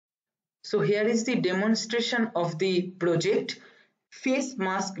So here is the demonstration of the project face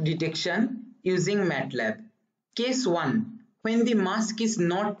mask detection using MATLAB. Case 1. When the mask is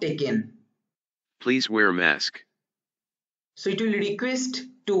not taken. Please wear mask. So it will request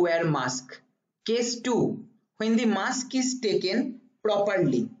to wear mask. Case 2. When the mask is taken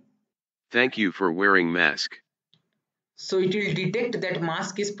properly. Thank you for wearing mask. So it will detect that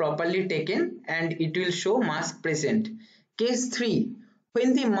mask is properly taken and it will show mask present. Case 3.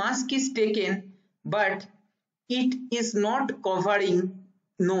 When the mask is taken but it is not covering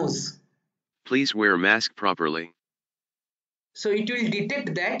nose. Please wear mask properly. So it will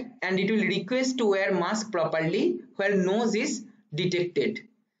detect that and it will request to wear mask properly where nose is detected.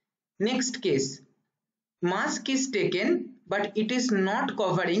 Next case. Mask is taken but it is not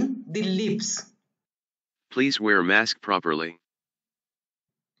covering the lips. Please wear mask properly.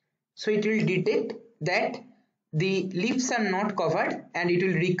 So it will detect that the lips are not covered and it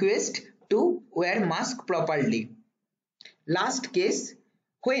will request to wear mask properly. Last case,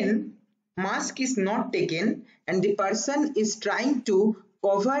 when mask is not taken and the person is trying to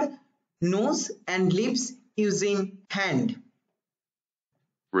cover nose and lips using hand.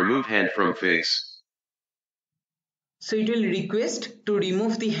 Remove hand from face. So it will request to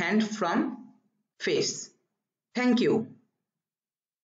remove the hand from face. Thank you.